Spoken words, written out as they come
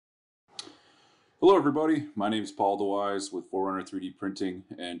Hello everybody, my name is Paul DeWise with Forerunner 3D Printing,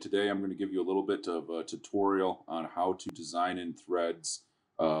 and today I'm going to give you a little bit of a tutorial on how to design in threads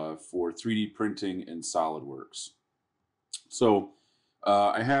for 3D printing in Solidworks. So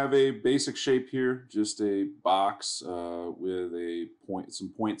I have a basic shape here, just a box with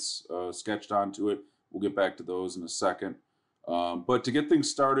some points sketched onto it. We'll get back to those in a second. But to get things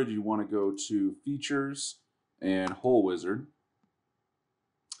started, you want to go to Features and Hole Wizard.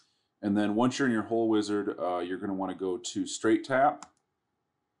 And then once you're in your Hole Wizard, you're going to want to go to Straight Tap.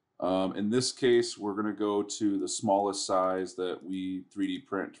 In this case, we're going to go to the smallest size that we 3D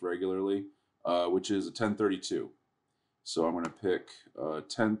print regularly, which is a 1032. So I'm going to pick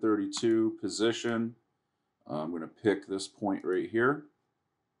 1032 position. I'm going to pick this point right here.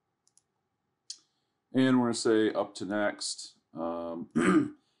 And we're going to say up to next.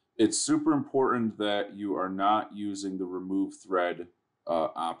 It's super important that you are not using the remove thread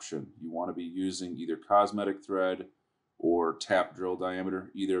option. You want to be using either cosmetic thread or tap drill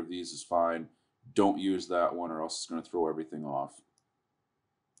diameter. Either of these is fine. Don't use that one or else it's going to throw everything off.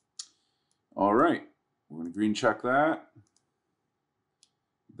 All right, we're going to green check that.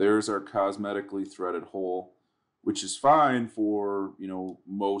 There's our cosmetically threaded hole, which is fine for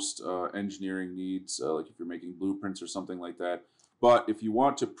most engineering needs, like if you're making blueprints or something like that. But if you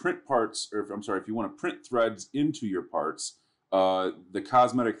want to print parts, or if you want to print threads into your parts, the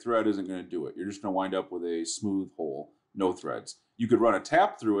cosmetic thread isn't going to do it. You're just going to wind up with a smooth hole, no threads. You could run a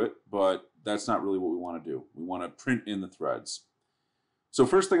tap through it, but that's not really what we want to do. We want to print in the threads. So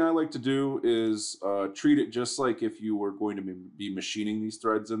first thing I like to do is treat it just like if you were going to be machining these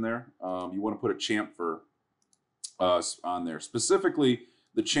threads in there. You want to put a chamfer on there. Specifically,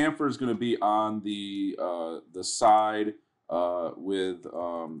 the chamfer is going to be on the side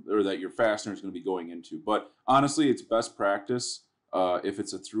or that your fastener is going to be going into. But honestly, it's best practice if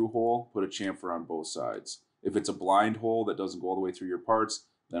it's a through hole, put a chamfer on both sides. If it's a blind hole that doesn't go all the way through your parts,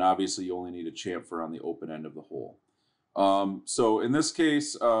 then obviously you only need a chamfer on the open end of the hole. So in this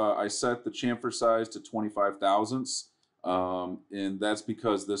case, I set the chamfer size to 25 thousandths, and that's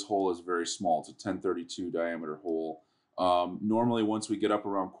because this hole is very small. It's a 1032 diameter hole. Normally, once we get up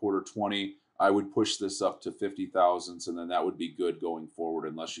around quarter 20, I would push this up to 50 thousandths, and then that would be good going forward,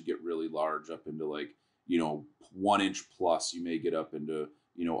 unless you get really large up into 1 inch plus. You may get up into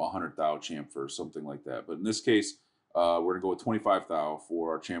 100 thou chamfer or something like that. But in this case, we're going to go with 25 thou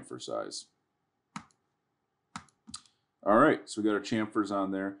for our chamfer size. All right, so we got our chamfers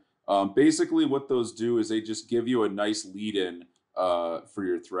on there. Basically, what those do is they just give you a nice lead-in for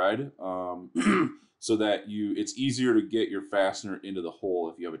your thread, so that it's easier to get your fastener into the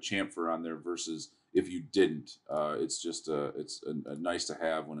hole if you have a chamfer on there versus if you didn't. It's just it's a nice to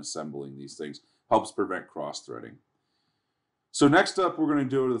have when assembling these things. Helps prevent cross-threading. So next up, we're going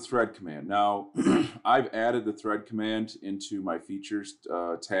to go to the thread command. Now, I've added the thread command into my features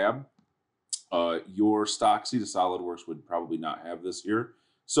tab. Your stock seat of SolidWorks would probably not have this here.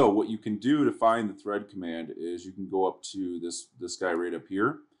 So what you can do to find the thread command is you can go up to this guy right up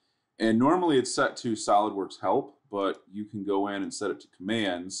here. And normally it's set to SolidWorks help, but you can go in and set it to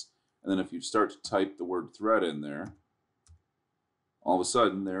commands. And then if you start to type the word thread in there, all of a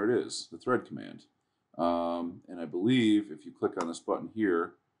sudden there it is, the thread command. And I believe if you click on this button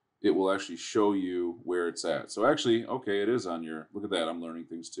here, it will actually show you where it's at. So actually, okay, it is on your, look at that, I'm learning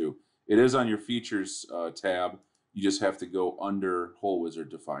things too. It is on your features tab. You just have to go under Hole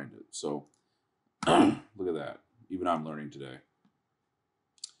Wizard to find it. So look at that. Even I'm learning today.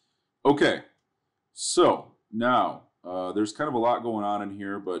 Okay, so now there's kind of a lot going on in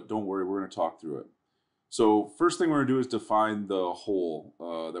here, but don't worry, we're going to talk through it. So first thing we're going to do is define the hole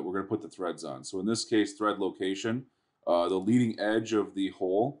that we're going to put the threads on. So in this case, thread location, the leading edge of the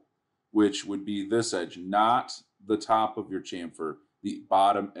hole, which would be this edge, not the top of your chamfer, the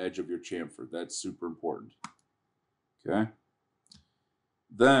bottom edge of your chamfer. That's super important. Okay.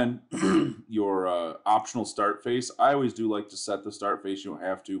 Then your optional start face. I always do like to set the start face. You don't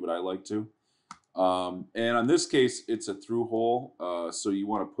have to, but I like to. And on this case, it's a through hole, so you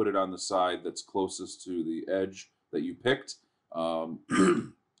want to put it on the side that's closest to the edge that you picked.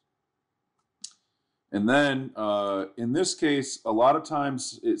 And then in this case, a lot of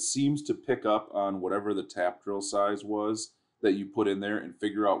times it seems to pick up on whatever the tap drill size was that you put in there and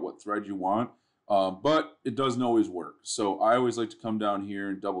figure out what thread you want. But it doesn't always work. So I always like to come down here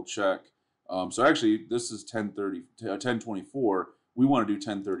and double check. So actually, this is 1024. We want to do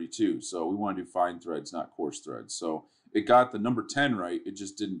 1032. So we want to do fine threads, not coarse threads. So it got the number 10 right. It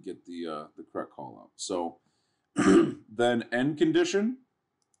just didn't get the correct call out. So then end condition,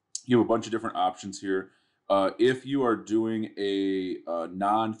 you have a bunch of different options here. If you are doing a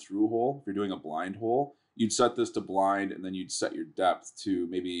non-through hole, if you're doing a blind hole, you'd set this to blind, and then you'd set your depth to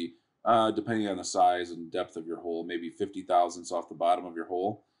maybe, depending on the size and depth of your hole, maybe 50 thousandths off the bottom of your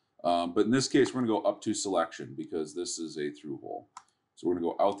hole. But in this case, we're going to go up to selection because this is a through hole. So we're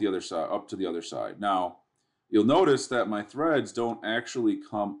going to go out the other side, up to the other side. Now, you'll notice that my threads don't actually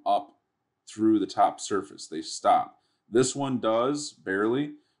come up through the top surface. They stop. This one does,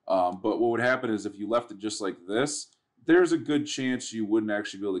 barely. But what would happen is if you left it just like this, there's a good chance you wouldn't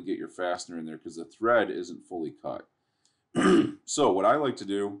actually be able to get your fastener in there because the thread isn't fully cut. So what I like to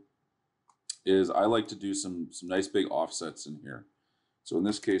do is I like to do some nice big offsets in here. So in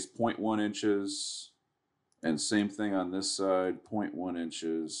this case, 0.1 inches, and same thing on this side, 0.1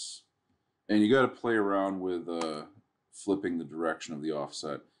 inches. And you got to play around with flipping the direction of the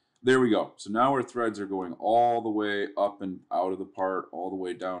offset. There we go. So now our threads are going all the way up and out of the part, all the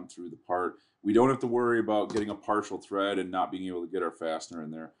way down through the part. We don't have to worry about getting a partial thread and not being able to get our fastener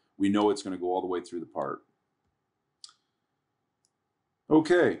in there. We know it's going to go all the way through the part.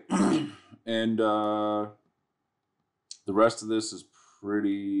 Okay, and the rest of this is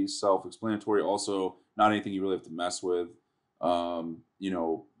pretty self-explanatory. Also, not anything you really have to mess with. You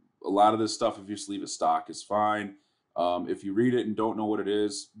know, a lot of this stuff, if you just leave it stock, is fine. If you read it and don't know what it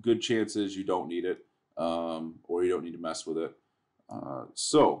is, good chances you don't need it, or you don't need to mess with it.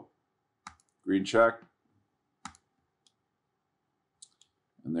 So, green check.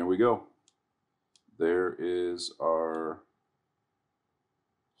 And there we go. There is our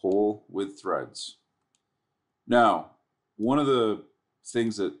hole with threads. Now, one of the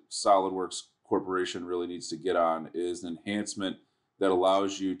things that Solidworks Corporation really needs to get on is an enhancement that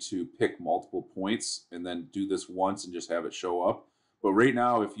allows you to pick multiple points and then do this once and just have it show up. But right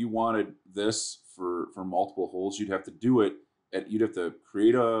now, if you wanted this for multiple holes, you'd have to do it you'd have to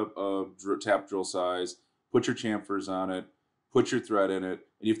create a tap drill size, put your chamfers on it, put your thread in it,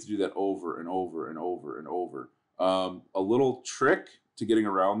 and you have to do that over and over and over and over. A little trick to getting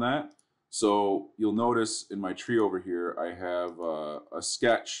around that. So you'll notice in my tree over here, I have a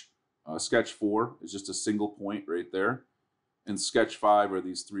sketch. Sketch 4 is just a single point right there. And sketch 5 are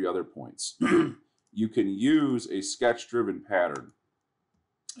these 3 other points. You can use a sketch-driven pattern.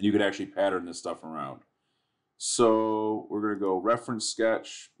 And you can actually pattern this stuff around. So we're going to go reference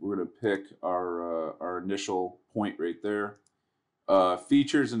sketch. We're going to pick our initial point right there.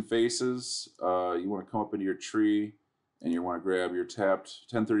 Features and faces. You want to come up into your tree and you want to grab your tapped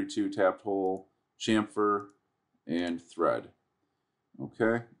 1032 tapped hole, chamfer, and thread.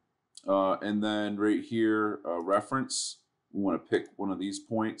 Okay. And then right here, reference. We want to pick one of these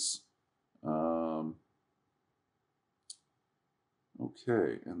points.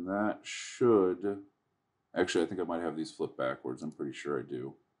 Okay, and that should... Actually, I think I might have these flipped backwards. I'm pretty sure I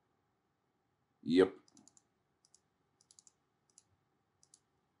do. Yep.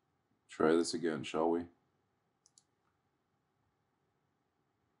 Try this again, shall we?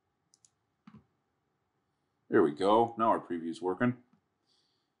 There we go. Now our preview's working.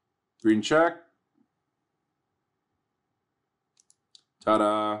 Green check.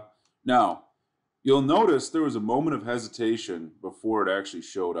 Ta-da. Now, you'll notice there was a moment of hesitation before it actually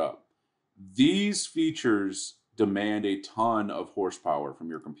showed up. These features demand a ton of horsepower from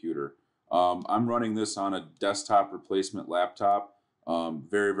your computer. I'm running this on a desktop replacement laptop.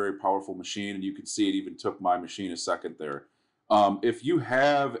 Very, very powerful machine, and you can see it even took my machine a second there. If you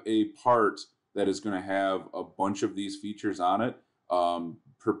have a part that is going to have a bunch of these features on it,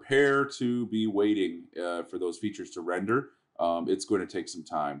 prepare to be waiting for those features to render. It's going to take some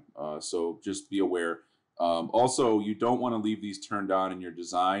time, so just be aware. Also, you don't want to leave these turned on in your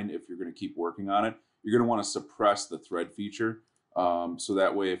design if you're going to keep working on it. You're going to want to suppress the thread feature, so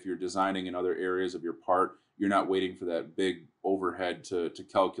that way if you're designing in other areas of your part, you're not waiting for that big overhead to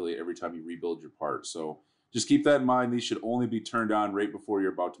calculate every time you rebuild your part. So just keep that in mind. These should only be turned on right before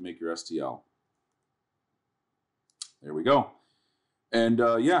you're about to make your STL. There we go. And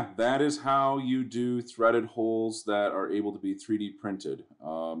yeah, that is how you do threaded holes that are able to be 3D printed.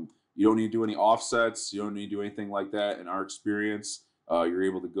 You don't need to do any offsets. You don't need to do anything like that. In our experience, you're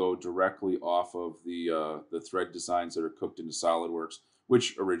able to go directly off of the thread designs that are cooked into SolidWorks,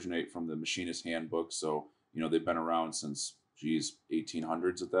 which originate from the machinist handbook. So, you know, they've been around since, geez,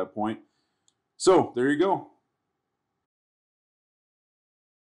 1800s at that point. So there you go.